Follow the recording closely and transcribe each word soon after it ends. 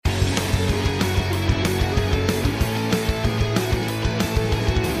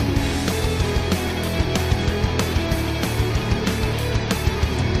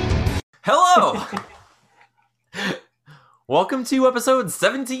Hello! Welcome to episode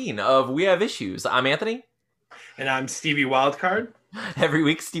 17 of We Have Issues. I'm Anthony. And I'm Stevie Wildcard. Every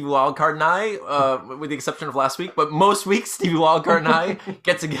week, Stevie Wildcard and I, with the exception of last week, but most weeks, Stevie Wildcard and I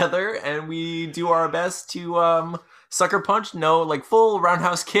get together and we do our best to sucker punch, full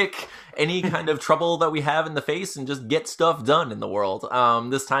roundhouse kick, any kind of trouble that we have in the face and just get stuff done in the world.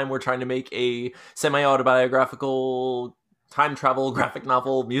 This time we're trying to make a semi-autobiographical time travel graphic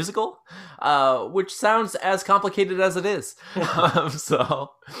novel musical, which sounds as complicated as it is.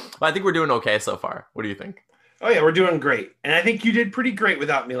 So I think we're doing okay so far. What do you think? Oh yeah, we're doing great. And I think you did pretty great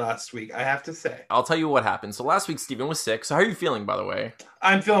without me last week, I have to say. I'll tell you what happened. So last week, Steven was sick. So how are you feeling, by the way?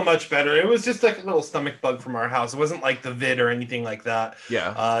 I'm feeling much better. It was just like a little stomach bug from our house. It wasn't like the vid or anything like that.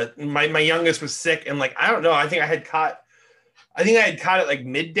 Yeah. My youngest was sick, and I don't know. I think I had caught it like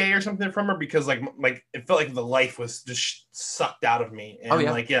midday or something from her because like it felt like the life was just sucked out of me. And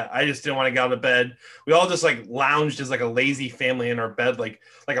I just didn't want to get out of bed. We all just lounged as a lazy family in our bed, like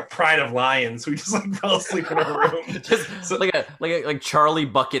a pride of lions. We just fell asleep in our room. like Charlie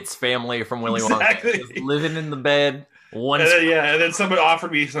Bucket's family from Willy Wonka. Just living in the bed. And then someone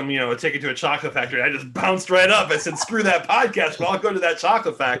offered me some, a ticket to a chocolate factory. I just bounced right up. I said, screw that podcast, but I'll go to that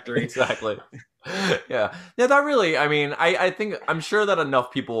chocolate factory. Exactly. Yeah, that really, I'm sure that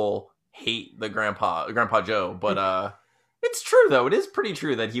enough people hate the Grandpa Joe, but it's true though. It is pretty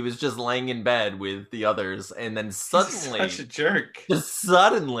true that he was just laying in bed with the others and then suddenly such a jerk. Just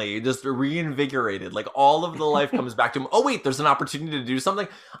reinvigorated. Like all of the life comes back to him. Oh wait, there's an opportunity to do something.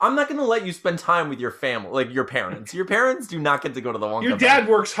 I'm not going to let you spend time with your family, like your parents. Your parents do not get to go to the Wonka. Your dad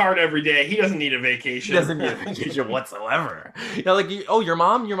works hard every day. He doesn't need a vacation. He doesn't need a vacation whatsoever. Your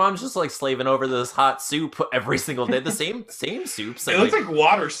mom's just slaving over this hot soup every single day. The same soup. So it looks like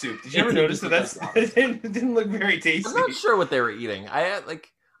water soup. Did you ever notice that? It didn't look very tasty. I'm not sure what they were eating.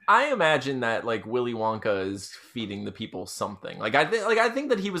 I imagine that Willy Wonka is feeding the people something. I think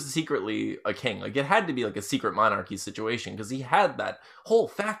that he was secretly a king. It had to be a secret monarchy situation because he had that whole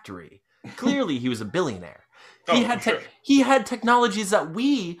factory. Clearly, he was a billionaire. He had technologies that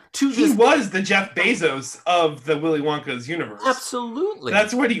he was the Jeff Bezos of the Willy Wonka's universe. Absolutely,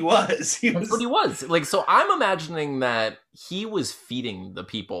 that's what he was. That's what he was. So I'm imagining that he was feeding the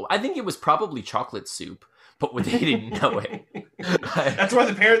people. I think it was probably chocolate soup. But they didn't know it. That's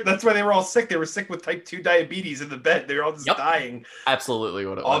why they were all sick. They were sick with type 2 diabetes in the bed. They were all just dying. Absolutely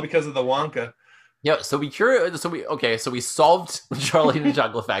what it all was. Because of the Wonka. Yeah, so we solved Charlie and the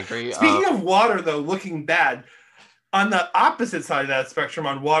Chocolate Factory. Speaking of water though, looking bad, on the opposite side of that spectrum,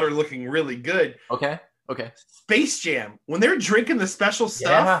 on water looking really good. Okay. Space Jam. When they're drinking the special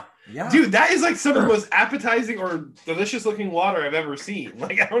stuff. Yeah. Dude, that is some of the most appetizing or delicious looking water I've ever seen.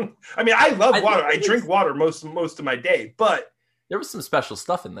 I love water. I drink water most of my day, but there was some special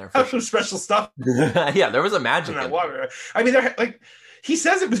stuff in there. Some special stuff. Yeah, there was a magic in that water. He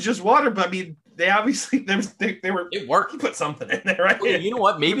says it was just water, but they obviously it worked. He put something in there, right? Okay, you know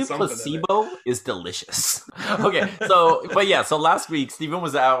what? Maybe placebo is delicious. Okay, so last week Steven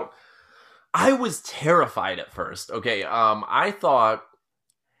was out. I was terrified at first. Okay,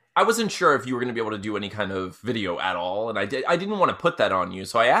 I wasn't sure if you were going to be able to do any kind of video at all, and I didn't want to put that on you,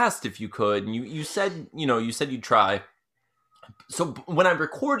 so I asked if you could, and you said you'd try. So when I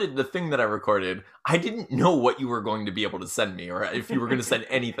recorded the thing that I recorded, I didn't know what you were going to be able to send me, or if you were going to send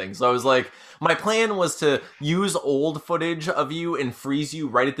anything. So I was my plan was to use old footage of you and freeze you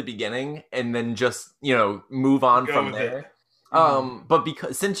right at the beginning, and then just move on from there. But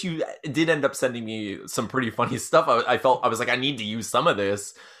since you did end up sending me some pretty funny stuff, I was I need to use some of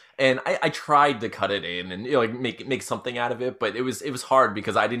this. And I tried to cut it in and make something out of it, but it was hard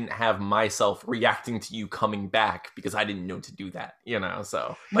because I didn't have myself reacting to you coming back because I didn't know to do that,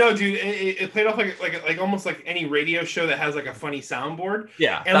 so. No, dude, it played off like almost like any radio show that has a funny soundboard.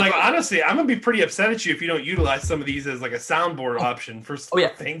 Yeah. And honestly, I'm gonna be pretty upset at you if you don't utilize some of these as a soundboard option for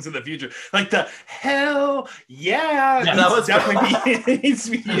things in the future. The hell yeah. That was definitely needs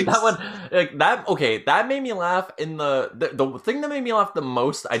to be used. That one that made me laugh. In the thing that made me laugh the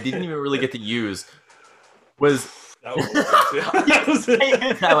most, I didn't even really get to use was that one.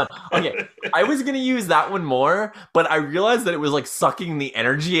 Okay, I was gonna use that one more, but I realized that it was sucking the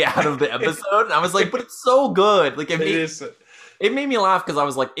energy out of the episode, and I was but it's so good. It made me laugh because I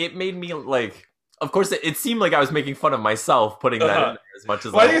was it made me of course it seemed like I was making fun of myself putting that in there as much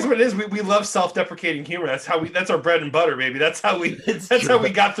as I think that's what it is. We love self-deprecating humor. That's our bread and butter, baby. That's how we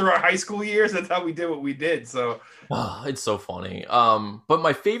got through our high school years. That's how we did what we did. So it's so funny. But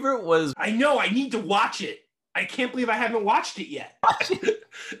my favorite was I know I need to watch it. I can't believe I haven't watched it yet.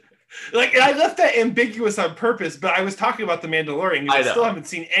 Like, I left that ambiguous on purpose, but I was talking about The Mandalorian. I still haven't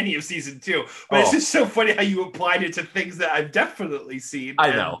seen any of season 2. But it's just so funny how you applied it to things that I've definitely seen.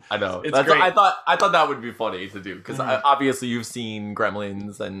 I know. It's great. I thought that would be funny to do, because obviously you've seen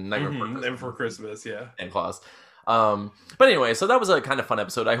Gremlins and Nightmare Before Christmas, yeah. And Claus. But anyway, so that was a kind of fun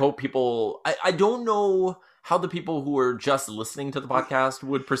episode. I hope people... I don't know how the people who are just listening to the podcast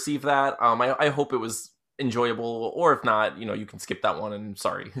would perceive that. I hope it was enjoyable, or if not, you can skip that one, and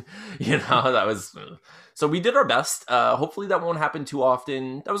sorry. That was... So we did our best. Hopefully that won't happen too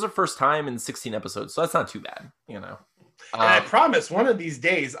often. That was our first time in 16 episodes, so that's not too bad, And I promise one of these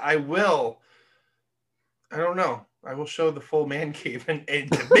days I will show the full man cave and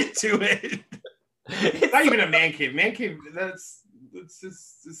commit to it. It's not even a man cave. Man cave, it's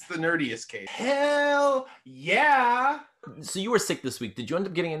the nerdiest cave. Hell yeah. So you were sick this week. Did you end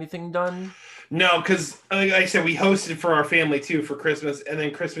up getting anything done? No, because like I said, we hosted for our family too for Christmas, and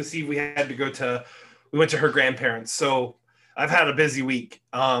then Christmas Eve we went to her grandparents. So I've had a busy week.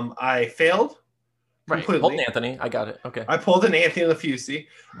 I failed. Right. Completely. Pulled an Anthony. I got it. Okay. I pulled an Anthony Lafusi.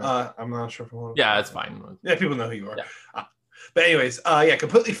 I'm not sure if I want to. Yeah, it's fine. Yeah, people know who you are. Yeah. But anyways,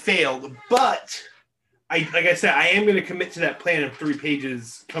 completely failed. But like I said, I am going to commit to that plan of 3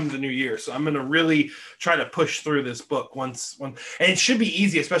 pages come the new year. So I'm going to really try to push through this book once, and it should be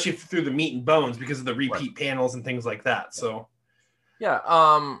easy, especially through the meat and bones because of the repeat panels and things like that. So, yeah.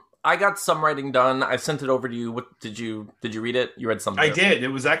 I got some writing done. I sent it over to you. What did you read it? You read something? I did. It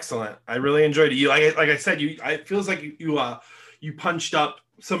was excellent. I really enjoyed it. You like I said, it feels like you punched up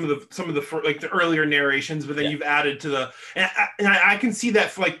some of the like the earlier narrations, but then you've added to the and I can see that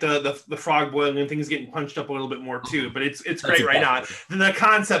for like the frog boiling and things getting punched up a little bit more too. But it's great right now. The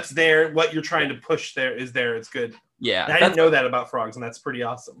concept's there. What you're trying to push there is there. It's good. Yeah, and I didn't know that about frogs, and that's pretty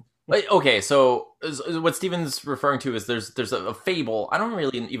awesome. Okay, so what Steven's referring to is there's a fable. I don't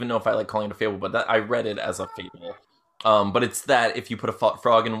really even know if I like calling it a fable, but I read it as a fable. But it's that if you put a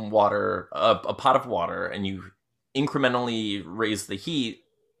frog in water, a pot of water, and you incrementally raise the heat,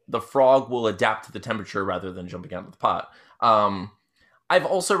 the frog will adapt to the temperature rather than jumping out of the pot. I've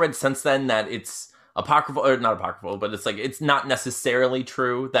also read since then that it's apocryphal, or not apocryphal, but it's like it's not necessarily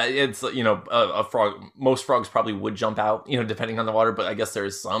true that it's a frog. Most frogs probably would jump out, depending on the water. But I guess there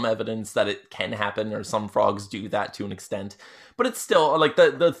is some evidence that it can happen, or some frogs do that to an extent. But it's still like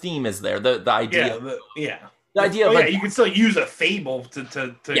the theme is there. The idea, the idea of you can still use a fable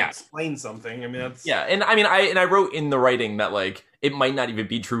to explain something. I mean, that's and I wrote in the writing that like it might not even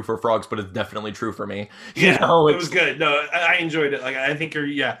be true for frogs, but it's definitely true for me. It was good. No, I enjoyed it. Like I think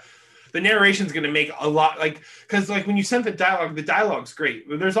the narration's going to make a lot, like, because like when you send the dialogue's great.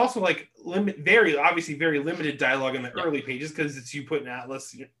 But there's also like very limited dialogue in the early pages because it's you putting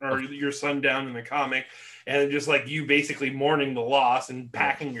Atlas or your son down in the comic, and just like you basically mourning the loss and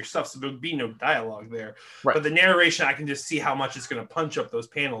packing your stuff. So there would be no dialogue there. Right. But the narration, I can just see how much it's going to punch up those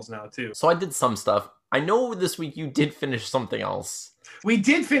panels now too. So I did some stuff. I know this week you did finish something else. We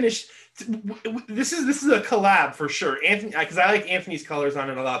did finish. This is a collab for sure, Anthony, because I like Anthony's colors on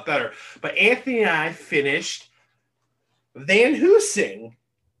it a lot better. But Anthony and I finished Van Helsing.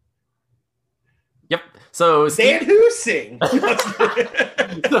 Yep. So Van Helsing.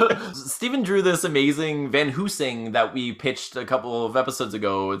 So Steven drew this amazing Van Helsing that we pitched a couple of episodes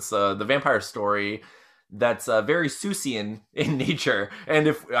ago. It's the vampire story that's very Seussian in nature, and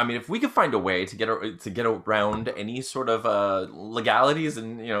if we could find a way to get around any sort of legalities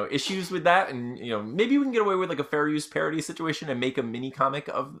and issues with that, and maybe we can get away with like a fair use parody situation and make a mini comic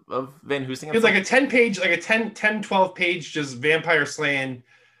of Van Helsing. It's like a 10-page, like a 12 page just vampire slaying.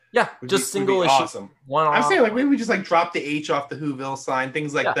 Yeah, just single issue. Awesome. I'm saying like maybe we just like drop the H off the Whoville sign,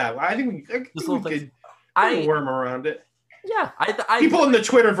 things like that. I think we could worm around it. Yeah, people in the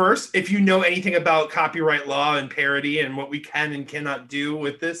Twitterverse, if you know anything about copyright law and parody and what we can and cannot do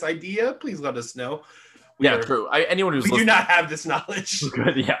with this idea, please let us know. True. Anyone who's we do not have this knowledge.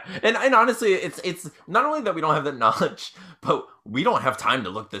 Good, yeah. And honestly, it's not only that we don't have that knowledge, but we don't have time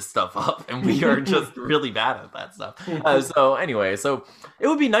to look this stuff up, and we are just really bad at that stuff. So anyway, it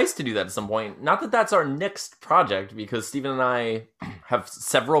would be nice to do that at some point. Not that that's our next project, because Steven and I have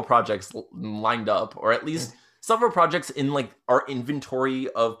several projects lined up, or at least several projects in like our inventory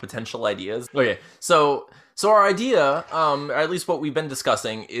of potential ideas. Okay, so our idea, or at least what we've been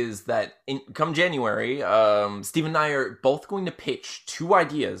discussing, is that come January, Steve and I are both going to pitch 2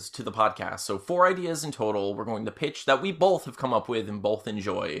 ideas to the podcast. So 4 ideas in total we're going to pitch that we both have come up with and both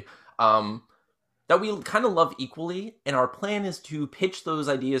enjoy, that we kind of love equally. And our plan is to pitch those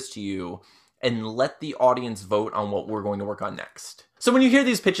ideas to you and let the audience vote on what we're going to work on next. So when you hear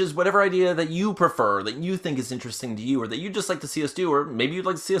these pitches, whatever idea that you prefer, that you think is interesting to you, or that you'd just like to see us do, or maybe you'd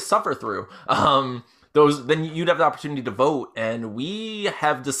like to see us suffer through, then you'd have the opportunity to vote. And we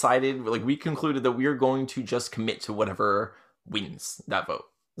have decided, like, we concluded that we are going to just commit to whatever wins that vote.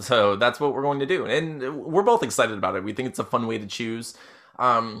 So that's what we're going to do. And we're both excited about it. We think it's a fun way to choose.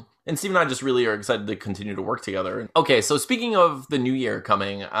 And Steve and I just really are excited to continue to work together. Okay, so speaking of the new year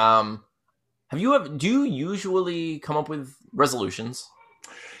coming, do you usually come up with resolutions?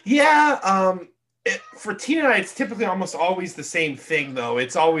 Yeah, for Tina and I, it's typically almost always the same thing, though.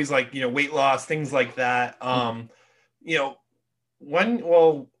 It's always like, weight loss, things like that.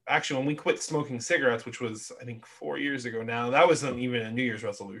 When we quit smoking cigarettes, which was, I think, 4 years ago now, that wasn't even a New Year's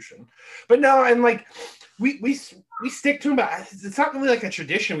resolution. But no, and like we stick to them, but it's not really like a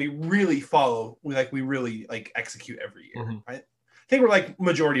tradition we really follow. We really like execute every year. Mm-hmm. Right? I think we're like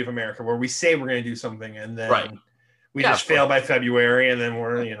majority of America, where we say we're going to do something and then we just fail by February, and then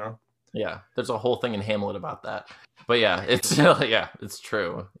we're Yeah, there's a whole thing in Hamlet about that. But yeah, it's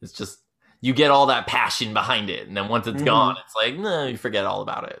true. It's just you get all that passion behind it, and then once it's gone, it's like, no, you forget all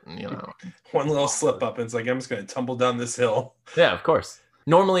about it. And, one little slip up, and it's like, I'm just going to tumble down this hill. Yeah, of course.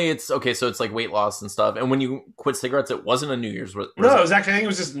 Normally, it's okay. So it's like weight loss and stuff. And when you quit cigarettes, it wasn't a New Year's. No, it was actually, I think it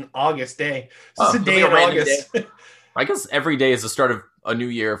was just an August day. It's a day in August. Day. I guess every day is the start of a new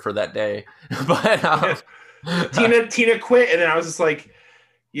year for that day. But Tina quit, and then I was just like,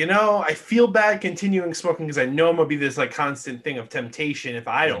 I feel bad continuing smoking because I know I'm going to be this like constant thing of temptation if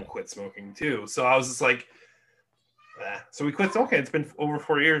I don't quit smoking too. So I was just like, so we quit. Okay, it's been over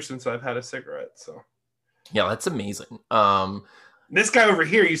 4 years since I've had a cigarette. So yeah, that's amazing. This guy over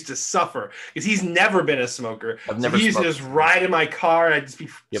here used to suffer because he's never been a smoker. He used to just ride in my car. I'd just be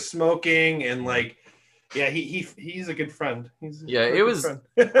smoking and like, yeah, he's a good friend. It was.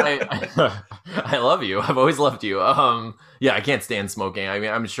 I love you. I've always loved you. Yeah, I can't stand smoking. I mean,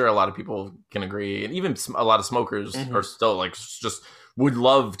 I'm sure a lot of people can agree, and even a lot of smokers are still like just would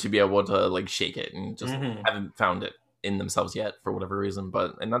love to be able to like shake it, and just haven't found it in themselves yet for whatever reason.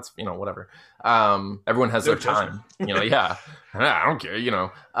 And that's whatever. Everyone has their time. Yeah, I don't care.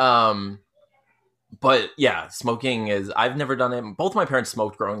 But yeah, smoking is. I've never done it. Both my parents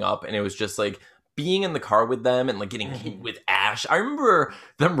smoked growing up, and it was just like being in the car with them and like getting hit with ash. I remember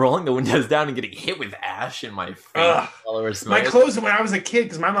them rolling the windows down and getting hit with ash in my face. My clothes when I was a kid,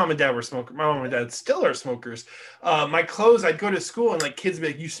 because my mom and dad were smokers. My mom and dad still are smokers. My clothes, I'd go to school and like kids would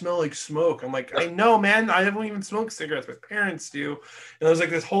be like, "You smell like smoke." I'm like, "I know, man. I don't even smoke cigarettes. My parents do." And it was like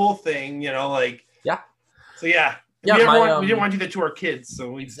this whole thing, like So yeah, we didn't want to do that to our kids.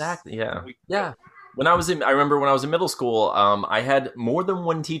 So I remember when I was in middle school, I had more than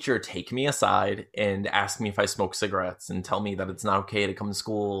one teacher take me aside and ask me if I smoked cigarettes and tell me that it's not okay to come to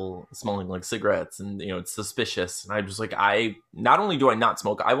school smelling like cigarettes and, it's suspicious. And I was like, not only do I not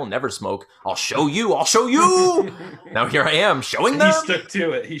smoke, I will never smoke. I'll show you. Now here I am showing them. He stuck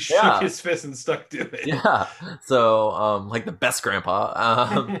to it. He shook his fist and stuck to it. Yeah. So, like the best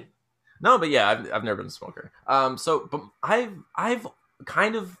grandpa. No, but yeah, I've never been a smoker. But I've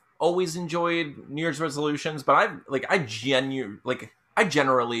kind of always enjoyed New Year's resolutions, but I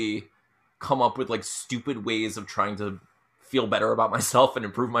generally come up with like stupid ways of trying to feel better about myself and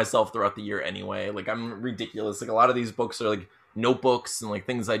improve myself throughout the year anyway. Like I'm ridiculous. Like a lot of these books are like notebooks and like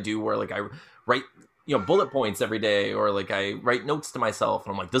things I do where like I write bullet points every day, or like I write notes to myself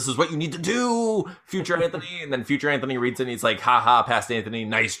and I'm like, this is what you need to do, future Anthony. And then future Anthony reads it and he's like, haha, past Anthony,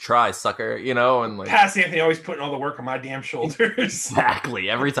 nice try, sucker, and like past Anthony always putting all the work on my damn shoulders. Exactly,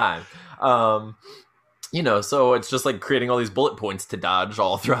 every time. So it's just like creating all these bullet points to dodge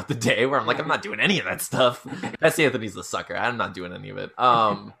all throughout the day where I'm like, I'm not doing any of that stuff. Past Anthony's the sucker. I'm not doing any of it.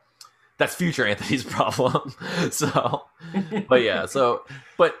 That's future Anthony's problem.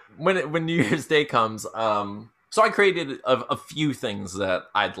 But when New Year's Day comes, so I created a few things that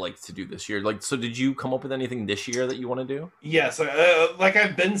I'd like to do this year. Like, so did you come up with anything this year that you want to do? Yes. Like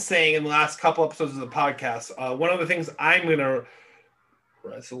I've been saying in the last couple episodes of the podcast, one of the things I'm going to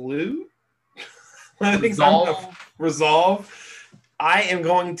resolve, I am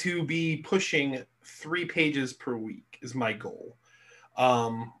going to be pushing 3 pages per week is my goal.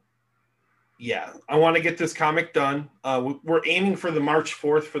 Yeah, I want to get this comic done. We're aiming for the March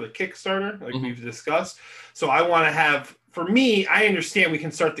 4th for the Kickstarter, like we've discussed. So I want to have, for me, I understand we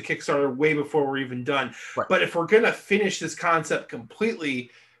can start the Kickstarter way before we're even done. Right. But if we're going to finish this concept completely,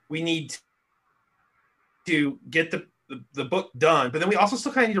 we need to get the book done. But then we also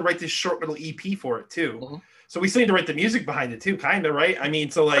still kind of need to write this short little EP for it too. Mm-hmm. So we still need to write the music behind it too, kind of, right? I mean,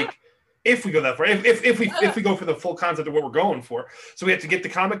 so like... If we go that far, if we go for the full concept of what we're going for, so we have to get the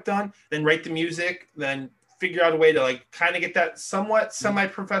comic done, then write the music, then figure out a way to like kind of get that somewhat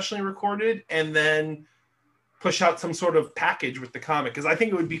semi-professionally recorded and then push out some sort of package with the comic. Because I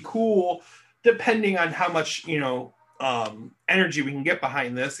think it would be cool, depending on how much, energy we can get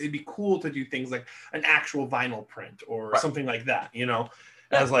behind this. It'd be cool to do things like an actual vinyl print or something like that,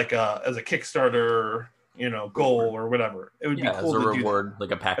 as like as a Kickstarter, goal or whatever. It would be cool as a to reward, do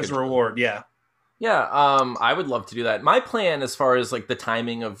like a package. As a reward, yeah. Yeah, I would love to do that. My plan, as far as like the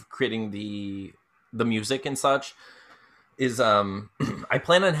timing of creating the music and such, is I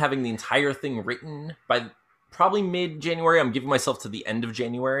plan on having the entire thing written by probably mid-January. I'm giving myself to the end of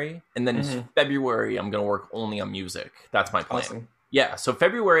January, and then February I'm going to work only on music. That's my plan. Awesome. Yeah, so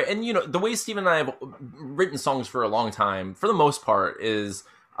February, and the way Steven and I have written songs for a long time, for the most part, is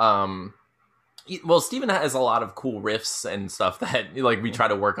Steven has a lot of cool riffs and stuff that like we try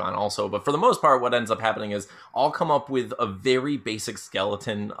to work on also, but for the most part, what ends up happening is I'll come up with a very basic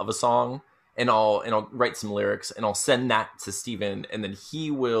skeleton of a song, and I'll write some lyrics, and I'll send that to Steven, and then he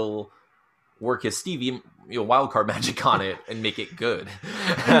will work his Stevie wildcard magic on it and make it good.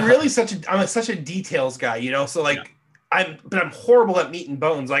 I'm really such a details guy, so like. Yeah. I'm horrible at meat and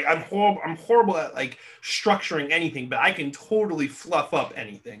bones. Like I'm horrible at like structuring anything, but I can totally fluff up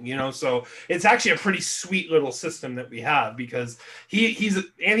anything, So it's actually a pretty sweet little system that we have, because he's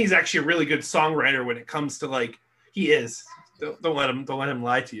actually a really good songwriter when it comes to like he is. Don't let him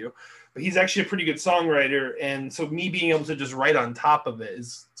lie to you, but he's actually a pretty good songwriter, and so me being able to just write on top of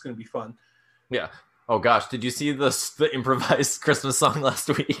it's going to be fun. Yeah. Oh gosh, did you see the improvised Christmas song last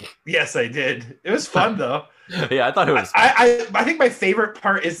week? Yes, I did. It was fun though. Yeah, I thought it was. I think my favorite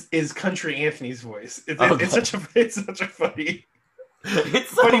part is Country Anthony's voice. It's such a funny. It's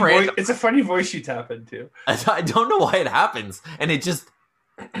so funny voice. It's a funny voice you tap into. I don't know why it happens, and it just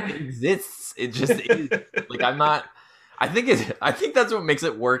exists. It just is. Like I'm not. I think that's what makes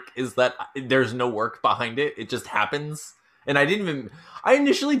it work, is that there's no work behind it. It just happens. And I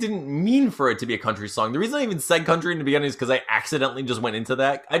initially didn't mean for it to be a country song. The reason I even said country in the beginning is because I accidentally just went into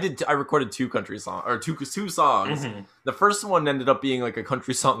that. I recorded two country songs, or two songs. Mm-hmm. The first one ended up being like a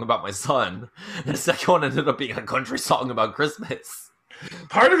country song about my son. The second one ended up being a country song about Christmas.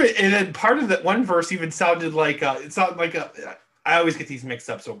 Part of it, and then part of that one verse even sounded like it sounded like I always get these mixed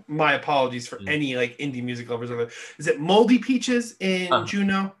up, so my apologies for any like indie music lovers. Is it Moldy Peaches in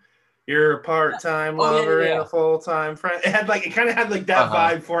Juno? You're a part-time lover and a full-time friend. It kind of had like that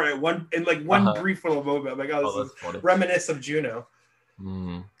vibe for it. One brief little moment. I'm like, this is funny. Reminiscent of Juno.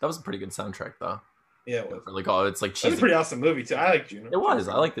 That was a pretty good soundtrack, though. Yeah, it was. Like, it's like cheesy. It was a pretty awesome movie too. I like Juno. It was.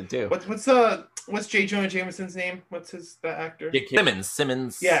 I liked it too. What's J. Jonah Jameson's name? What's the actor?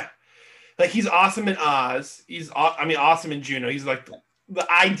 Simmons. Yeah, like he's awesome in Oz. Awesome in Juno. He's like the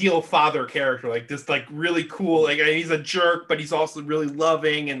ideal father character, like this, like really cool. Like he's a jerk, but he's also really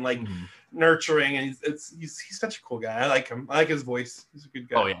loving and like nurturing, and he's such a cool guy. I like him. I like his voice. He's a good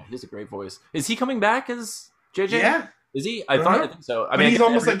guy. Oh yeah, he's a great voice. Is he coming back as JJ? Yeah, is he? I think so. I mean, he's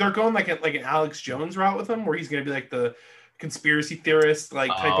almost like they're going like an Alex Jones route with him, where he's going to be like the conspiracy theorist like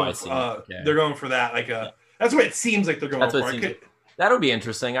type of. They're going for that. That's what it seems like they're going for. That'll be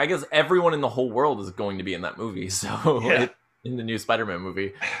interesting. I guess everyone in the whole world is going to be in that movie. So. Yeah. In the new Spider-Man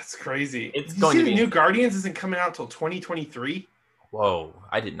movie. That's crazy. Did you see the new Guardians isn't coming out till 2023? Whoa,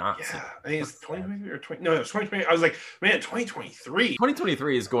 I did not. Yeah, I think it's 2023 or 20. No, it was 2020. I was like, man, 2023.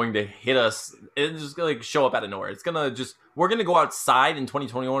 2023 is going to hit us. It's just going to show up out of nowhere. It's going to we're going to go outside in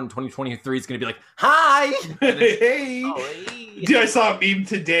 2021, and 2023 is going to be like, hi! Hey! Dude, I saw a meme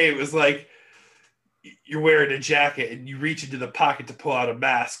today. It was like, you're wearing a jacket and you reach into the pocket to pull out a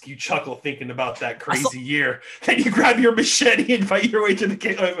mask. You chuckle thinking about that crazy year. Then you grab your machete and fight your way to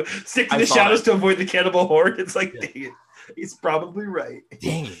the stick to the shadows to avoid the cannibal horde. It's like, dang it. He's probably right.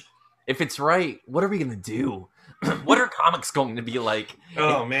 Dang it. If it's right, what are we going to do? What are comics going to be like?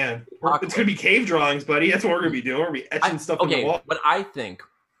 Oh, man. It's going to be cave drawings, buddy. That's what we're going to be doing. We're going to be etching stuff on the wall. What I think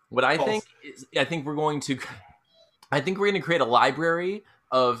is, I think we're going to create a library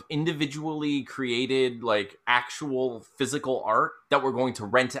of individually created like actual physical art that we're going to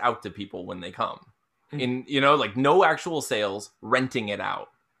rent out to people when they come. In like no actual sales, renting it out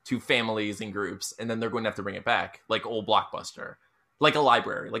to families and groups, and then they're going to have to bring it back like old Blockbuster, like a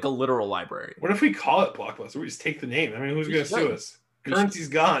library, like a literal library. What if we call it Blockbuster? We just take the name. I mean, who's going to sue us? Currency's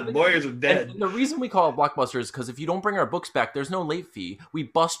gone. Lawyers are dead. And the reason we call it Blockbuster is because if you don't bring our books back, there's no late fee. We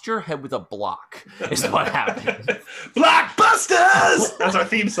bust your head with a block. Is what happens. Blockbusters! That's our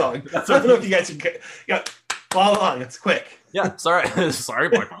theme song. I don't know if you guys got follow along. It's quick. Yeah, sorry,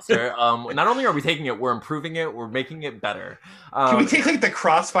 Blockbuster. Not only are we taking it, we're improving it. We're making it better. Can we take like the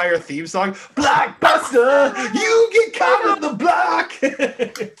Crossfire theme song? Blockbuster, you get caught on the block.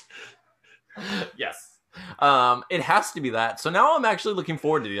 Yes. It has to be that. So now I'm actually looking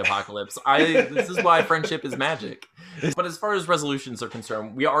forward to the apocalypse. This is why friendship is magic. But as far as resolutions are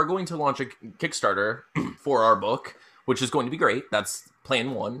concerned, we are going to launch a Kickstarter for our book, which is going to be great. That's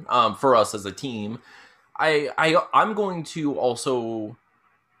plan one for us as a team. I'm going to also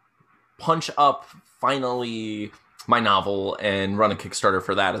punch up finally my novel and run a Kickstarter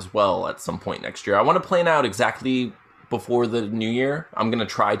for that as well at some point next year. I want to plan out exactly before the new year. I'm going to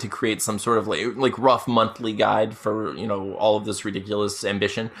try to create some sort of like rough monthly guide for, all of this ridiculous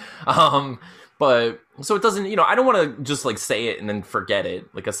ambition. But so it doesn't, I don't want to just like say it and then forget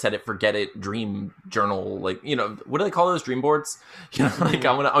it, like a set it, forget it dream journal. Like, what do they call those, dream boards? Like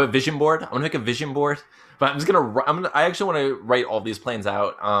I'm a vision board. I'm going to make a vision board, but I actually want to write all these plans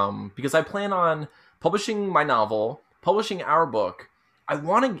out. Because I plan on publishing my novel, publishing our book.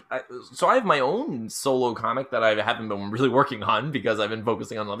 So I have my own solo comic that I haven't been really working on because I've been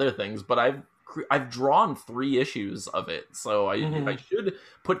focusing on other things, but I've drawn 3 issues of it, so I should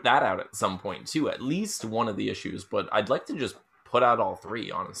put that out at some point too, at least one of the issues. But I'd like to just put out all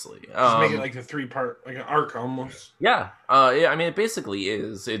 3, honestly. Just make it like a 3-part, like an arc almost. Yeah, I mean, it basically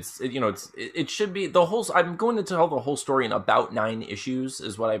is. It should be the whole. I'm going to tell the whole story in about 9 issues,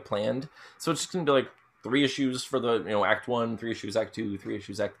 is what I planned. So it's just gonna be like 3 issues for the Act 1, 3 issues Act 2, 3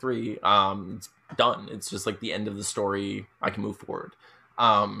 issues Act 3. It's done. It's just like the end of the story. I can move forward.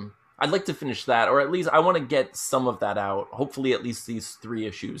 I'd like to finish that, or at least I want to get some of that out. Hopefully at least these 3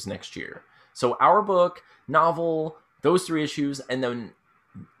 issues next year. So our book, novel, those 3 issues, and then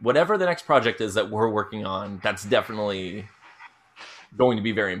whatever the next project is that we're working on, that's definitely going to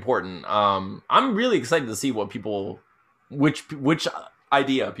be very important. I'm really excited to see which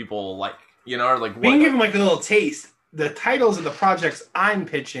idea people like. Or like we can give them like a little taste. The titles of the projects I'm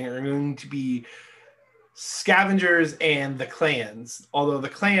pitching are going to be Scavengers and the Clans. Although the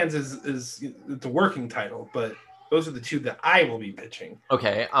Clans is the working title, but those are the 2 that I will be pitching.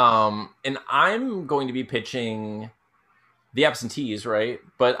 Okay. And I'm going to be pitching the Absentees, right?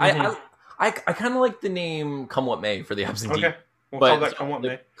 But I kind of like the name Come What May for the Absentee. Okay. We'll call that Come What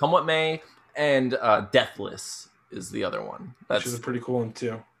May. Come What May, and Deathless is the other one. Which is a pretty cool one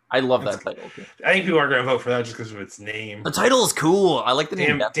too. I love that title too. I think people are going to vote for that just because of its name. The title is cool. I like the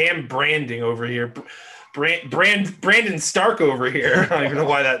name. Damn branding over here. Brandon Stark over here. I don't even know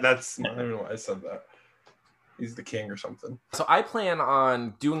why that's. I don't even know why I said that. He's the king or something. So I plan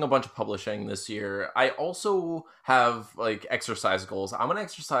on doing a bunch of publishing this year. I also have like exercise goals. I'm going to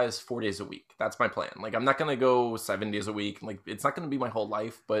exercise 4 days a week. That's my plan. Like I'm not going to go 7 days a week. Like it's not going to be my whole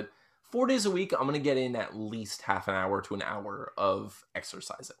life, but 4 days a week, I'm going to get in at least half an hour to an hour of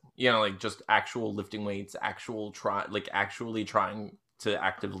exercising. Like just actual lifting weights, actually trying to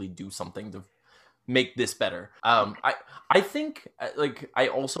actively do something to make this better. I think like I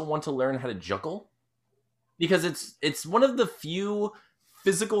also want to learn how to juggle, because it's one of the few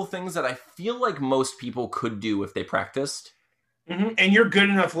physical things that I feel like most people could do if they practiced. Mm-hmm. And you're good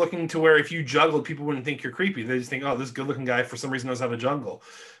enough looking to where if you juggled, people wouldn't think you're creepy. They just think, oh, this good looking guy for some reason knows how to juggle.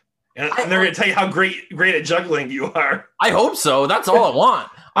 And they're going to tell you how great at juggling you are. I hope so. That's all I want.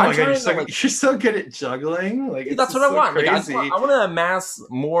 Oh my God, you're so good at juggling. Like that's what I want. Like, I want to amass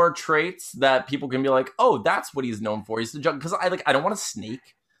more traits that people can be like, oh, that's what he's known for. He's the juggle. Because I don't want a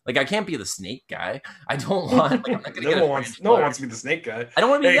snake. Like I can't be the snake guy. I don't want. Like, I'm not gonna no one wants to be the snake guy. I don't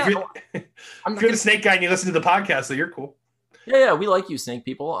want to be. If you're the snake guy and you listen to the podcast, so you're cool. Yeah, we like you, snake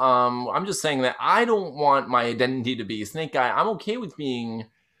people. I'm just saying that I don't want my identity to be a snake guy. I'm okay with being.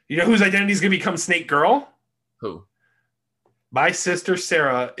 You know whose identity is going to become Snake Girl? Who? My sister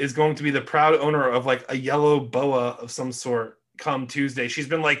Sarah is going to be the proud owner of like a yellow boa of some sort come Tuesday. She's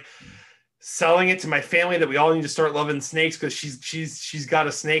been like selling it to my family that we all need to start loving snakes because she's got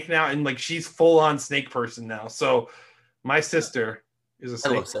a snake now, and like she's full on snake person now. So my sister is a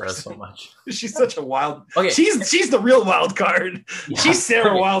snake. I love Sarah so much. She's such a wild. Okay, she's the real wild card. Yeah. She's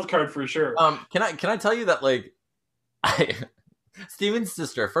Sarah wild card for sure. Can I tell you that like Steven's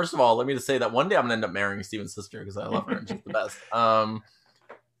sister, first of all, let me just say that one day I'm gonna end up marrying Steven's sister because I love her and she's the best.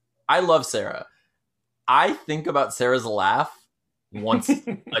 I love Sarah. I think about Sarah's laugh once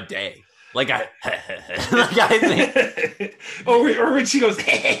a day. Like I think, or when she goes, she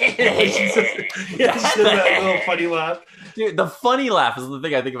does that little funny laugh. Dude, the funny laugh is the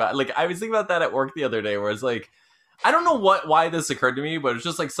thing I think about. Like I was thinking about that at work the other day, where it's like, I don't know why this occurred to me, but it's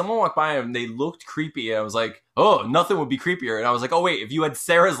just like someone walked by and they looked creepy. And I was like, oh, nothing would be creepier. And I was like, oh, wait, if you had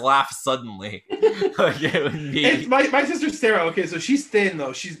Sarah's laugh suddenly, like, it would be... my sister Sarah, okay, so she's thin,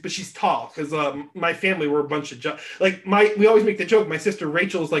 though. She's tall, because my family were a bunch of... we always make the joke, my sister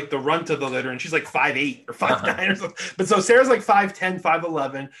Rachel's like the runt of the litter, and she's like 5'8" or 5'9" or something. But so Sarah's like 5'10",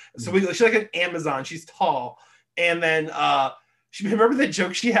 5'11". So she's like an Amazon. She's tall. And then... remember the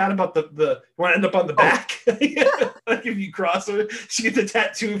joke she had about the want to end up on the back? Like if you cross her, she gets a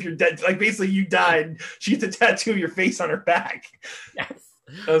tattoo of your dead. Like basically you died. She gets a tattoo of your face on her back. Yes,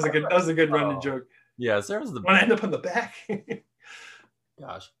 that was a good running joke. Yeah, Sarah's the want to end up on the back.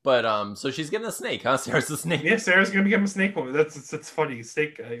 Gosh, but so she's getting a snake, huh? Sarah's the snake. Yeah, Sarah's gonna become a snake woman. That's funny,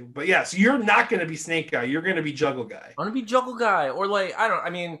 snake guy. But yeah, so you're not gonna be snake guy. You're gonna be juggle guy. I'm gonna be juggle guy, or like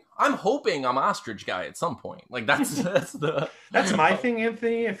I'm hoping I'm ostrich guy at some point. Like that's my thing,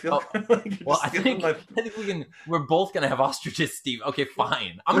 Anthony. I feel like I think we're both gonna have ostriches, Steve. Okay,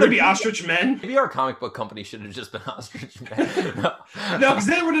 fine. I'm gonna be ostrich men. Maybe our comic book company should have just been ostrich men. No, because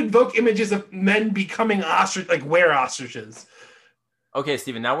then it would invoke images of men becoming ostrich, like were ostriches. Okay,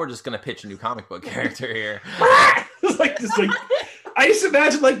 Steven, now we're just going to pitch a new comic book character here. It's like, I just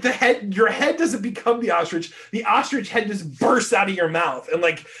imagine like your head doesn't become the ostrich head just bursts out of your mouth, and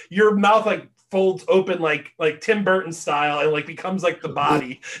like your mouth like folds open like Tim Burton style, and like becomes like the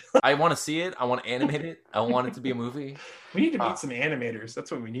body. I want to see it. I want to animate it. I want it to be a movie. We need to meet some animators.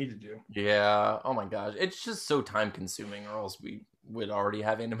 That's what we need to do. Yeah. Oh my gosh. It's just so time consuming, or else we would already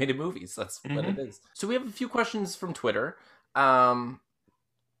have animated movies. That's what it is. So we have a few questions from Twitter.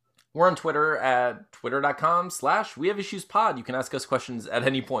 We're on Twitter at twitter.com/wehaveissuespod. You can ask us questions at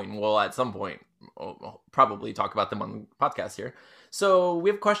any point, and we'll at some point probably talk about them on the podcast here. So we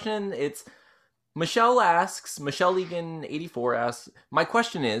have a question. It's Michelle Egan 84 asks, my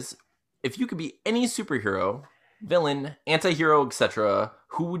question is, if you could be any superhero, villain, anti-hero, etc.,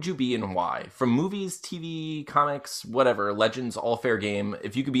 who would you be and why? From movies, TV, comics, whatever, legends, all fair game.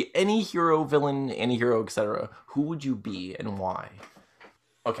 If you could be any hero, villain, anti-hero, etc., who would you be and why?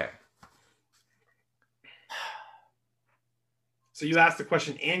 Okay. So you ask the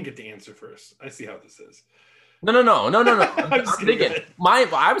question and get the answer first. I see how this is. No. I'm thinking.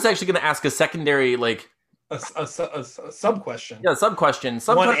 I was actually going to ask a secondary, like a sub question. Yeah, sub question.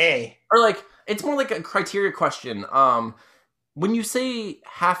 1A. Or like it's more like a criteria question. When you say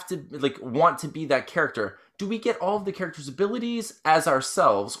have to want to be that character, do we get all of the character's abilities as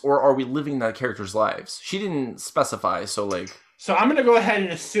ourselves, or are we living that character's lives? She didn't specify, so like. So I'm gonna go ahead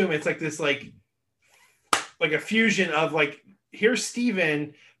and assume it's like this, like a fusion of like, here's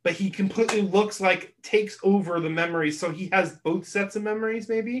Steven, but he completely looks like takes over the memories, so he has both sets of memories,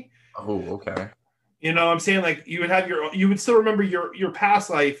 maybe. Oh, okay. You know what I'm saying? Like you would still remember your past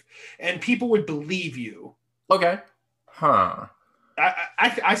life, and people would believe you. Okay. Huh.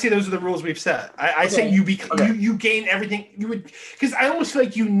 I say those are the rules we've set. I say you gain everything you would, because I almost feel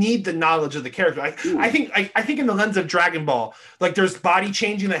like you need the knowledge of the character. I think in the lens of Dragon Ball, like there's body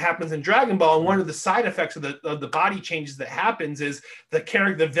changing that happens in Dragon Ball, and one of the side effects of the body changes that happens is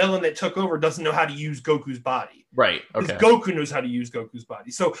the villain that took over doesn't know how to use Goku's body. Right. Okay. Because Goku knows how to use Goku's body,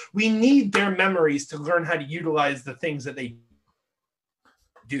 so we need their memories to learn how to utilize the things that they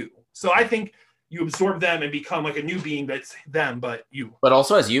do. So I think you absorb them and become like a new being that's them, but you. But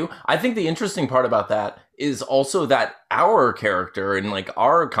also as you. I think the interesting part about that is also that our character and like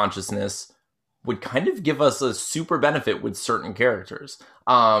our consciousness would kind of give us a super benefit with certain characters.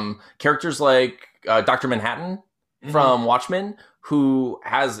 Characters like Dr. Manhattan from Watchmen, who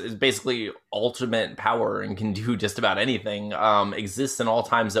is basically ultimate power and can do just about anything, exists in all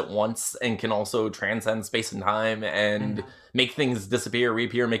times at once, and can also transcend space and time and make things disappear,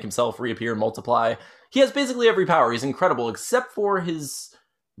 reappear, make himself reappear, multiply. He has basically every power. He's incredible, except for his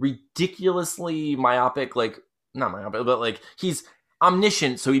ridiculously myopic, not myopic, but he's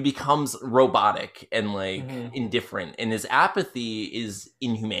omniscient, so he becomes robotic and indifferent, and his apathy is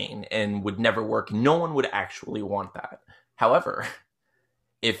inhumane and would never work. No one would actually want that. However,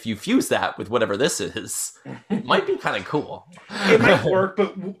 if you fuse that with whatever this is, it might be kind of cool. It might work,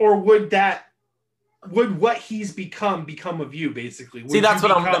 or would what he's become of you, basically? See, that's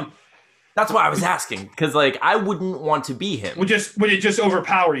that's why I was asking, because I wouldn't want to be him. Would it just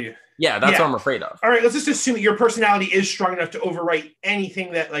overpower you? Yeah, that's what I'm afraid of. All right, let's just assume that your personality is strong enough to overwrite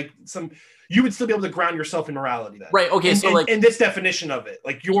anything that you would still be able to ground yourself in morality then. Right, okay, in this definition of it,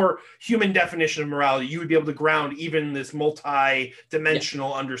 your human definition of morality, you would be able to ground even this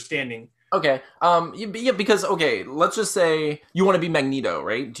multi-dimensional understanding. Okay, yeah, because, let's just say you want to be Magneto,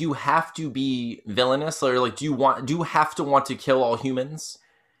 right? Do you have to be villainous, or do you have to want to kill all humans?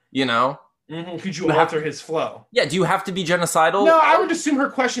 You know? Mm-hmm. Could you alter his flow? Yeah, do you have to be genocidal? No, I would assume her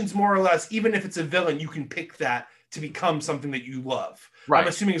questions more or less, even if it's a villain, you can pick that to become something that you love. Right. I'm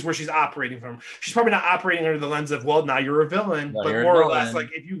assuming is where she's operating from. She's probably not operating under the lens of, well, now you're a villain, but more or less, like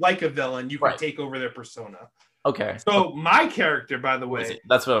if you like a villain, you can take over their persona. Okay. So my character, by the way,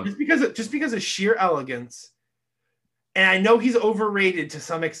 that's what just because of sheer elegance, and I know he's overrated to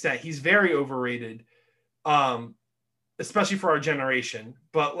some extent. He's very overrated, especially for our generation.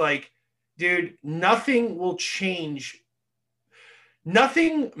 But like, dude, nothing will change.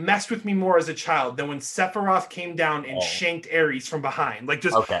 Nothing messed with me more as a child than when Sephiroth came down and shanked Ares from behind. Like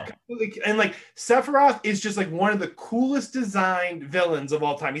just and like Sephiroth is just like one of the coolest designed villains of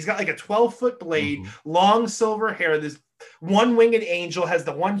all time. He's got like a 12-foot blade, long silver hair. This one-winged angel has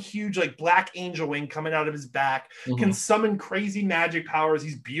the one huge like black angel wing coming out of his back. Can summon crazy magic powers.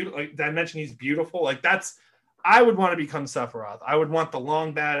 He's beautiful. Like I mentioned, he's beautiful. Like that's. I would want to become Sephiroth. I would want the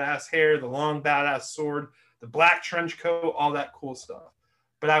long badass hair, the long badass sword, the black trench coat, all that cool stuff.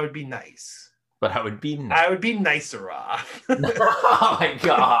 But I would be nice. I would be nicer off. Oh my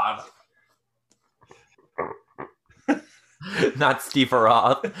god. Not Steve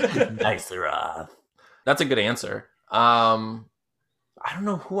Roth. Nicer off. That's a good answer. I don't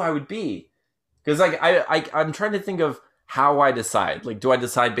know who I would be. Because like I'm trying to think of how I decide. Like, do I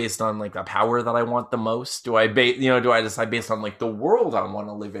decide based on like a power that I want the most? Do I decide based on like the world I want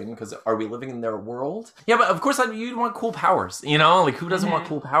to live in? Because are we living in their world? Yeah, but of course you'd want cool powers. You know, like who doesn't want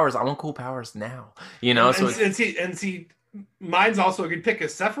cool powers? I want cool powers now. You know, and see, mine's also a good pick.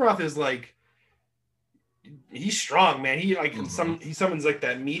 Because Sephiroth is like, he's strong, man. He like he summons like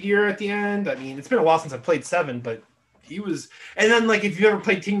that meteor at the end. I mean, it's been a while since I played 7, but. He was, and then like if you ever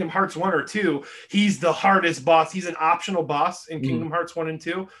played Kingdom Hearts 1 or 2, he's the hardest boss. He's an optional boss in Kingdom Hearts 1 and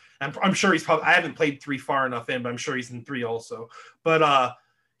 2. I'm sure he's probably. I haven't played 3 far enough in, but I'm sure he's in 3 also. But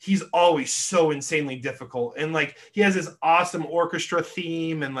he's always so insanely difficult, and like he has this awesome orchestra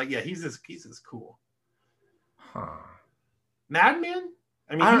theme, and like he's just cool. Huh. Madman.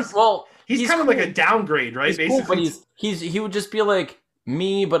 I mean, he's kind of like a downgrade, right? He's basically, cool, but he would just be like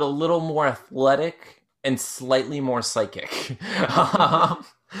me, but a little more athletic. And slightly more psychic. But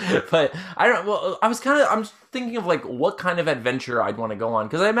I don't. Well, I'm thinking of like what kind of adventure I'd want to go on,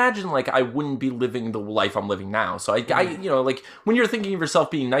 because I imagine like I wouldn't be living the life I'm living now. So I you know, like when you're thinking of yourself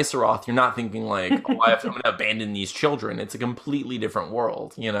being Niceroth, you're not thinking like, oh, I'm going to abandon these children. It's a completely different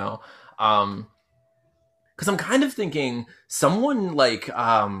world, you know. Because I'm kind of thinking someone like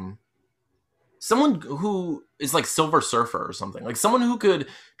someone who is like Silver Surfer or something, like someone who could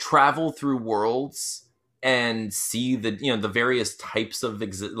travel through worlds and see the, you know, the various types of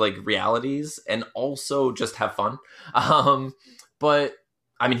like realities and also just have fun. But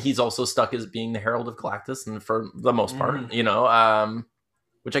I mean, he's also stuck as being the Herald of Galactus, and for the most part, you know,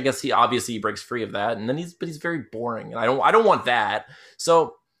 which I guess he obviously breaks free of that, and then he's very boring, and I don't want that.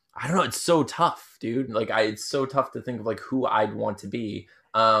 So I don't know. It's so tough, dude. Like it's so tough to think of like who I'd want to be.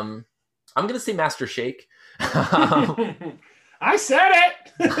 I'm gonna say Master Shake. I said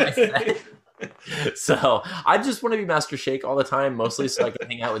it. So I just want to be Master Shake all the time, mostly so I can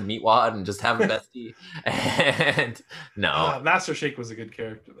hang out with Meatwad and just have a bestie. And no, Master Shake was a good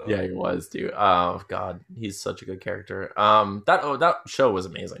character though. Yeah, he was, dude. Oh god, he's such a good character. That show was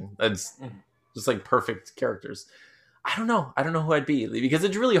amazing. It's just like perfect characters. I don't know who I'd be, because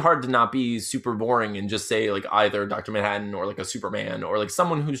it's really hard to not be super boring and just say like either Dr. Manhattan or like a Superman or like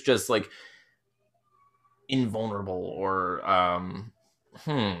someone who's just like invulnerable or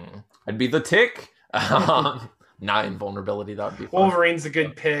I'd be the Tick. Not invulnerability, that would be fun. Wolverine's a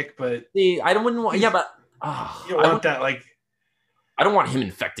good pick, but I wouldn't want. Yeah, but you don't want that. Like, I don't want him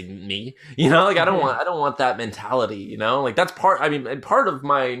infecting me. You know, like I don't want that mentality. You know, like that's part. I mean, part of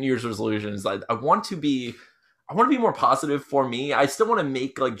my New Year's resolution is I want to be more positive for me. I still want to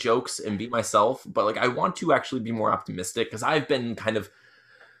make like jokes and be myself, but like I want to actually be more optimistic, because I've been kind of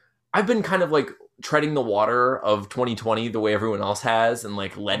like treading the water of 2020 the way everyone else has, and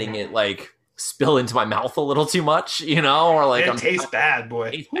like letting it like spill into my mouth a little too much, you know, or like it tastes bad, boy.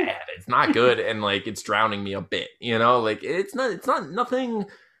 It tastes bad. It's not good, and like it's drowning me a bit, you know, like it's not nothing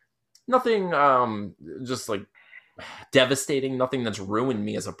just like devastating, nothing that's ruined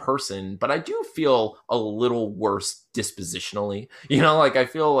me as a person, but I do feel a little worse dispositionally, you know, like I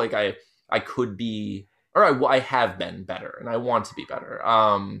feel like I could be, or I have been better, and I want to be better.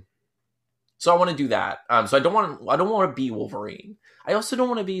 So I want to do that. So I don't want to be Wolverine. I also don't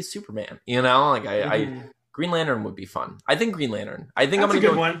want to be Superman, you know, like I Green Lantern would be fun. I think Green Lantern. I think that's I'm gonna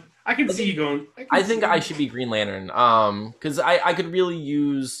a good one. I can see you going. I think I should be Green Lantern. Because I could really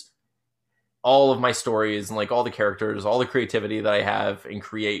use all of my stories and like all the characters, all the creativity that I have, and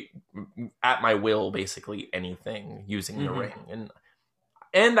create at my will, basically anything using the ring.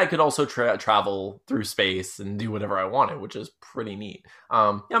 And I could also travel through space and do whatever I wanted, which is pretty neat. Yeah,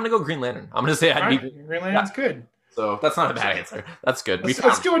 I'm going to go Green Lantern. I'm going to say I'd be Green Lantern's good. So that's not a bad answer. That's good.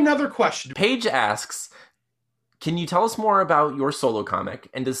 Let's do another question. Paige asks, can you tell us more about your solo comic?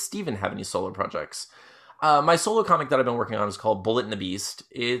 And does Steven have any solo projects? My solo comic that I've been working on is called Bullet and the Beast.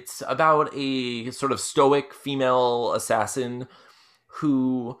 It's about a sort of stoic female assassin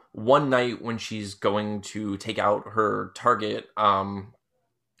who one night when she's going to take out her target,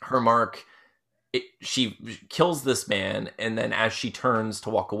 her mark, she kills this man, and then as she turns to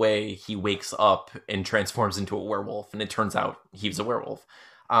walk away, he wakes up and transforms into a werewolf, and it turns out he's a werewolf.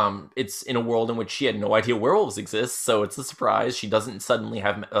 It's in a world in which she had no idea werewolves exist, so it's a surprise. She doesn't suddenly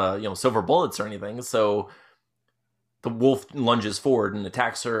have silver bullets or anything, so the wolf lunges forward and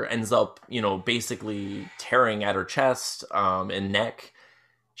attacks her, ends up basically tearing at her chest and neck.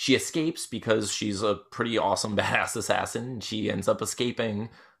 She escapes because she's a pretty awesome badass assassin. She ends up escaping,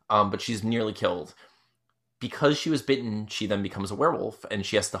 but she's nearly killed. Because she was bitten, she then becomes a werewolf, and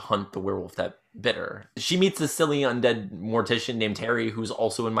she has to hunt the werewolf that bit her. She meets this silly undead mortician named Terry, who's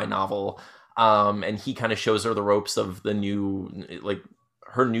also in my novel, and he kind of shows her the ropes of the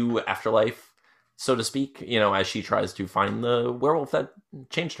her new afterlife, so to speak, as she tries to find the werewolf that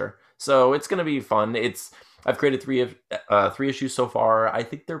changed her. So it's going to be fun. I've created three issues so far. I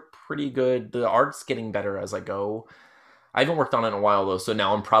think they're pretty good. The art's getting better as I go. I haven't worked on it in a while, though, so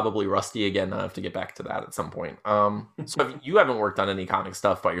now I'm probably rusty again. I have to get back to that at some point. So you haven't worked on any comic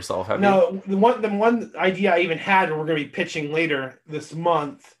stuff by yourself, have you? No, the one idea I even had, and we're going to be pitching later this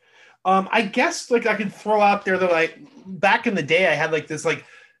month, I guess I could throw out there that back in the day I had this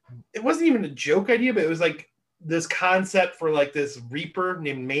it wasn't even a joke idea, but it was this concept for this Reaper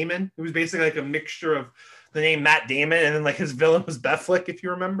named Maimon. It was basically a mixture of the name Matt Damon and then his villain was Bethlick, if you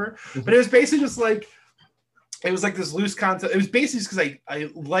remember. But it was basically just it was this loose concept. It was basically just because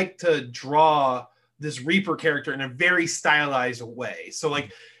I like to draw this Reaper character in a very stylized way. So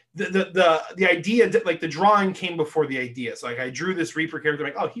the idea that the drawing came before the idea. So I drew this Reaper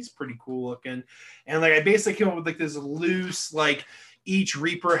character, oh, he's pretty cool looking. And I basically came up with this loose, each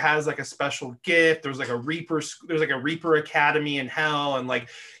Reaper has a special gift. There's a Reaper Academy in hell. And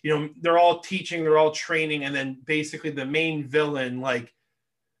they're all teaching, they're all training. And then basically the main villain,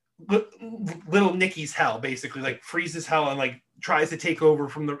 little Nicky's hell, basically freezes hell and tries to take over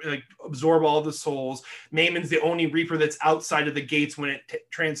from the absorb all the souls. Maimon's the only Reaper that's outside of the gates when it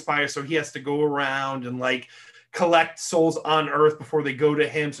transpires, so he has to go around and collect souls on Earth before they go to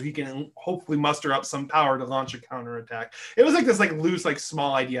him, so he can hopefully muster up some power to launch a counterattack. It was this loose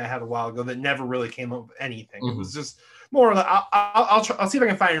small idea I had a while ago that never really came up with anything. It was just more. I'll see if I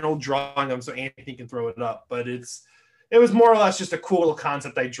can find an old drawing of him so Anthony can throw it up, but it was more or less just a cool little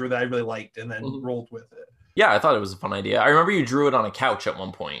concept I drew that I really liked and then rolled with it. Yeah, I thought it was a fun idea. I remember you drew it on a couch at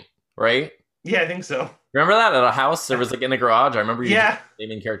one point, right? Yeah, I think so. Remember that at a house? There was in a garage. I remember you drew the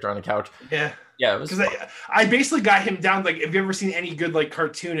main character on a couch. Yeah. Yeah, it was because I basically got him down. Have you ever seen any good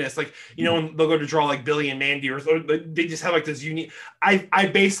cartoonists? When they'll go to draw Billy and Mandy, or they just have this unique. I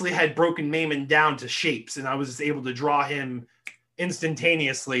basically had broken Maimon down to shapes, and I was just able to draw him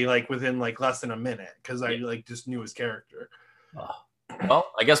instantaneously, within less than a minute, because I just knew his character.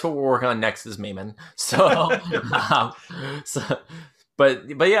 Well, I guess what we're working on next is Maimon. So,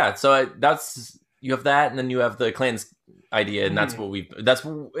 but yeah. So that's, you have that, and then you have the clans idea, and that's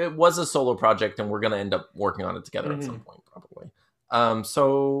it was a solo project, and we're gonna end up working on it together at some point, probably.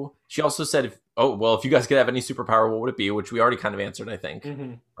 So she also said, if you guys could have any superpower, what would it be? Which we already kind of answered, I think,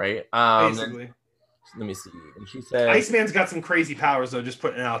 right? Basically. Let me see. And she said, Iceman's got some crazy powers, though. Just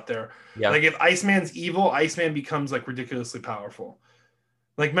putting it out there. Yeah. If Iceman's evil, Iceman becomes ridiculously powerful.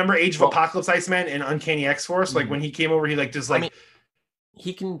 Remember Age of Apocalypse Iceman and Uncanny X-Force? When he came over, he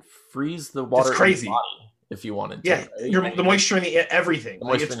he can freeze the water. It's crazy. In the body if you wanted to. Yeah, the moisture in the everything.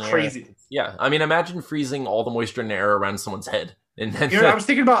 It's crazy. Air. Yeah, imagine freezing all the moisture in the air around someone's head. And then I was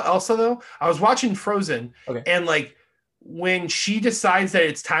thinking about Elsa, though. I was watching Frozen, and when she decides that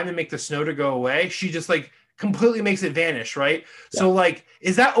it's time to make the snow to go away, she just completely makes it vanish, right? Yeah. So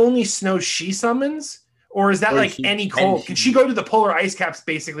is that only snow she summons? Or is that any cold? Can she go to the polar ice caps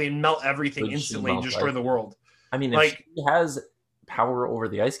basically and melt everything instantly and destroy the world? If she has power over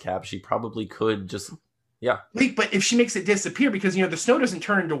the ice cap, she probably could just, But if she makes it disappear, because the snow doesn't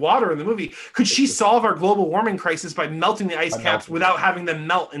turn into water in the movie, could she solve our global warming crisis by melting the ice caps without having them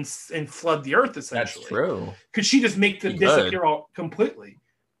melt and flood the Earth? Essentially, that's true. Could she just make them disappear all completely?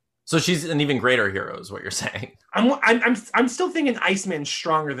 So she's an even greater hero, is what you're saying. I'm still thinking Iceman's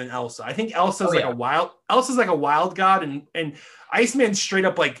stronger than Elsa. I think Elsa's a wild god, and Iceman's straight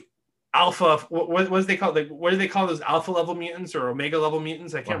up alpha. What do they call? Like, what do they call those alpha level mutants or omega level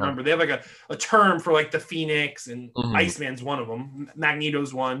mutants? I can't remember. They have like a term for like the Phoenix, and Iceman's one of them.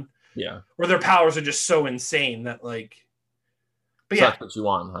 Magneto's one. Yeah. Where their powers are just so insane that like. But so yeah, that's what you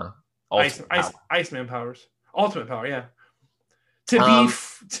want, huh? Iceman powers, ultimate power. Yeah.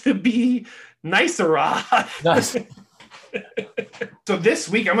 To be nicer. Nice. So this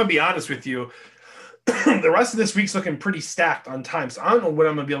week, I'm gonna be honest with you. The rest of this week's looking pretty stacked on time, so I don't know what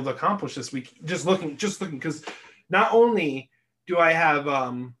I'm gonna be able to accomplish this week. Just looking, because not only do I have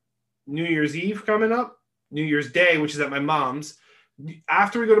New Year's Eve coming up, New Year's Day, which is at my mom's.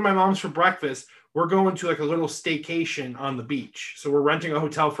 After we go to my mom's for breakfast, we're going to like a little staycation on the beach. So we're renting a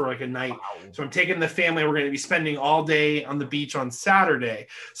hotel for like a night. Wow. So I'm taking the family. We're going to be spending all day on the beach on Saturday.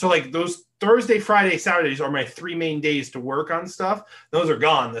 So like those Thursday, Friday, Saturdays are my 3 main days to work on stuff. Those are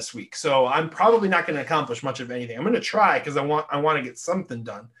gone this week. So I'm probably not going to accomplish much of anything. I'm going to try because I want to get something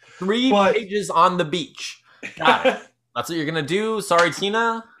done. 3 pages on the beach. Got it. That's what you're going to do. Sorry,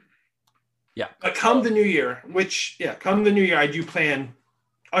 Tina. Yeah. But come the new year, come the new year, I do plan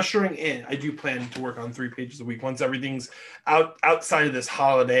to work on 3 pages a week once everything's outside of this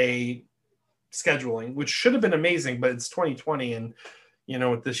holiday scheduling, which should have been amazing, but it's 2020 and you know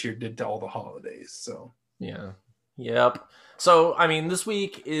what this year did to all the holidays. So yeah. Yep. So, I mean, this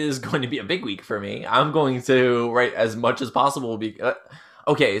week is going to be a big week for me. I'm going to write as much as possible.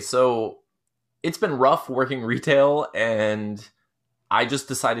 Okay, so it's been rough working retail, and I just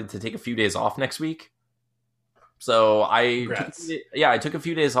decided to take a few days off next week. So I took a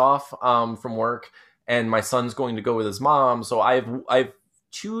few days off from work, and my son's going to go with his mom. So I've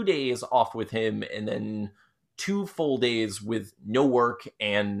 2 days off with him, and then 2 full days with no work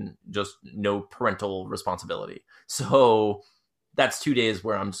and just no parental responsibility. So that's 2 days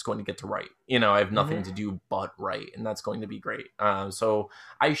where I'm just going to get to write. You know, I have nothing to do but write, and that's going to be great. So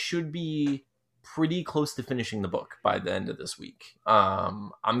I should be pretty close to finishing the book by the end of this week.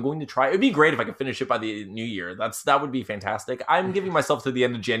 I'm going to try. It'd be great if I could finish it by the new year. That would be fantastic. I'm giving myself to the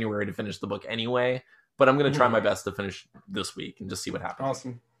end of January to finish the book anyway, but I'm going to try my best to finish this week and just see what happens.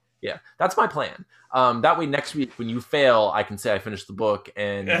 Awesome. Yeah, that's my plan. That way next week when you fail, I can say I finished the book.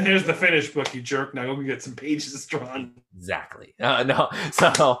 And here's the finished book, you jerk. Now go get some pages drawn. Exactly. No,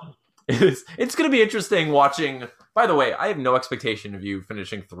 so it's going to be interesting watching. By the way, I have no expectation of you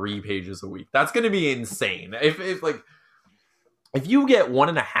finishing 3 pages a week. That's going to be insane. If you get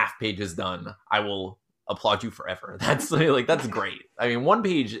 1.5 pages done, I will applaud you forever. That's great. I mean, 1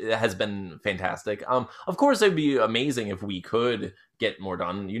 page has been fantastic. Of course, it'd be amazing if we could get more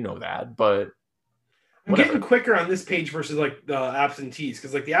done. You know that, but I'm getting quicker on this page versus like the absentees,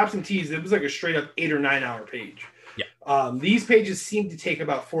 because like the absentees, it was like a straight up 8 or 9 hour page. Yeah. These pages seem to take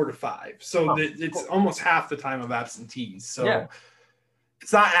about 4 to 5, so it's almost half the time of absentees. So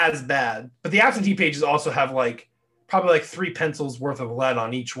it's not as bad. But the absentee pages also have probably 3 pencils worth of lead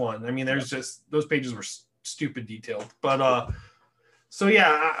on each one. I mean, there's just those pages were stupid detailed. But so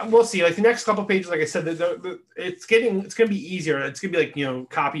yeah, we'll see. Like the next couple pages, like I said, it's going to be easier. It's going to be like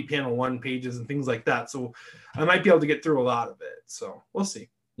copy panel 1 pages and things like that. So I might be able to get through a lot of it. So we'll see.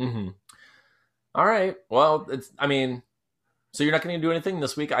 Mm-hmm. All right. Well, so you're not going to do anything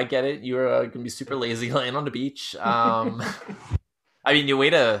this week. I get it. You're going to be super lazy laying on the beach. I mean, you way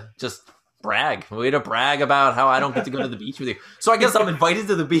to just brag. Way to brag about how I don't get to go to the beach with you. So I guess I'm invited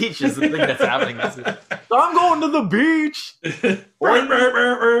to the beach is the thing that's happening this week. So I'm going to the beach.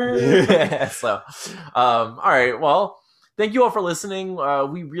 So, all right. Well, thank you all for listening.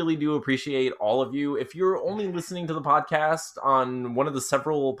 We really do appreciate all of you. If you're only listening to the podcast on one of the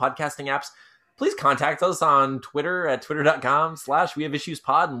several podcasting apps, please contact us on Twitter at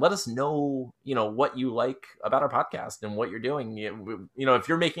twitter.com/wehaveissuespod and let us know, what you like about our podcast and what you're doing. If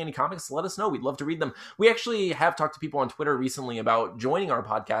you're making any comics, let us know. We'd love to read them. We actually have talked to people on Twitter recently about joining our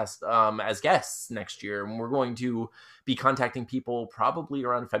podcast as guests next year. And we're going to be contacting people probably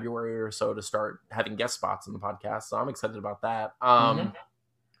around February or so to start having guest spots in the podcast. So I'm excited about that.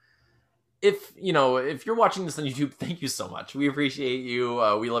 If you're watching this on YouTube, thank you so much. We appreciate you.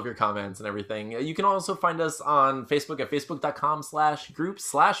 We love your comments and everything. You can also find us on Facebook at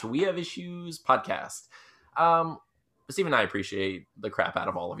facebook.com/group/wehaveissuespodcast. Steve and I appreciate the crap out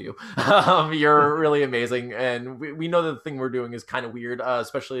of all of you. You're really amazing. And we know that the thing we're doing is kind of weird,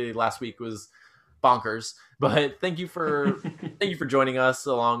 especially last week was bonkers. But thank you for joining us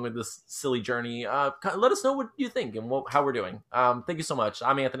along with this silly journey. Let us know what you think and how we're doing. Thank you so much.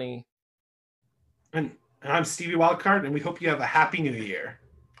 I'm Anthony. And I'm Stevie Wildcard, and we hope you have a happy new year.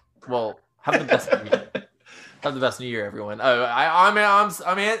 Well, have the best new year. Have the best New Year, everyone. I'm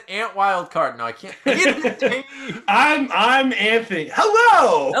Ant Wildcard. No, I can't. I'm Anthony.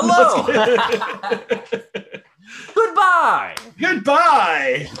 Hello. Goodbye.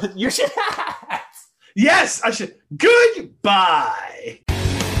 Goodbye. You should. Yes, I should. Goodbye.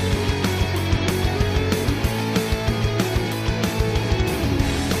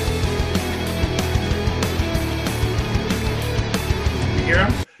 You hear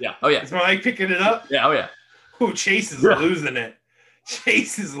him? Yeah. Oh yeah. Is my mic picking it up? Yeah. Oh yeah. Oh, Chase is losing it.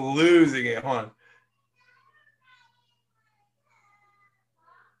 Chase is losing it. Hold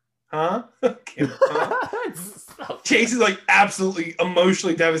on. Huh? Chase is like absolutely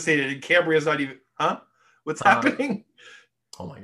emotionally devastated, and Cambria's not even. Huh? What's happening? Oh my God.